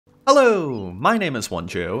Hello, my name is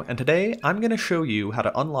OneJoe, and today I'm going to show you how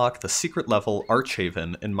to unlock the secret level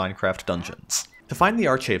Archhaven in Minecraft Dungeons. To find the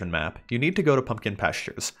Archhaven map, you need to go to Pumpkin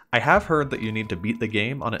Pastures. I have heard that you need to beat the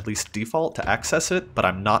game on at least default to access it, but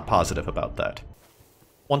I'm not positive about that.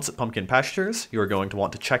 Once at Pumpkin Pastures, you are going to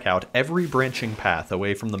want to check out every branching path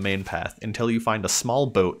away from the main path until you find a small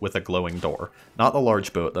boat with a glowing door, not the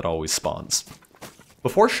large boat that always spawns.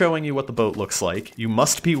 Before showing you what the boat looks like, you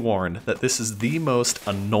must be warned that this is the most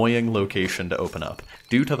annoying location to open up.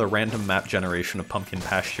 Due to the random map generation of Pumpkin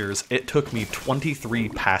Pastures, it took me 23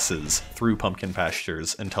 passes through Pumpkin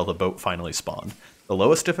Pastures until the boat finally spawned. The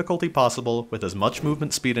lowest difficulty possible, with as much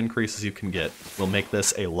movement speed increase as you can get, will make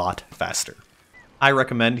this a lot faster. I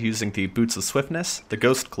recommend using the Boots of Swiftness, the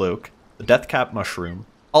Ghost Cloak, the Deathcap Mushroom.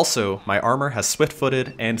 Also, my armor has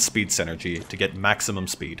Swift-footed and Speed Synergy to get maximum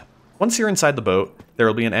speed. Once you're inside the boat, there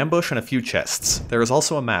will be an ambush and a few chests. There is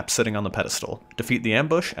also a map sitting on the pedestal. Defeat the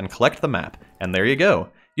ambush and collect the map, and there you go!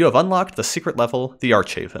 You have unlocked the secret level, the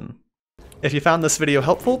Archhaven. If you found this video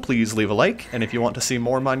helpful, please leave a like, and if you want to see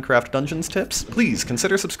more Minecraft Dungeons tips, please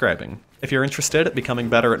consider subscribing. If you're interested at becoming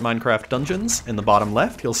better at Minecraft Dungeons, in the bottom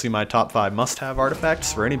left you'll see my top 5 must-have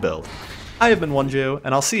artifacts for any build. I have been OneJoe,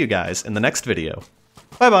 and I'll see you guys in the next video.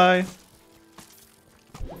 Bye bye!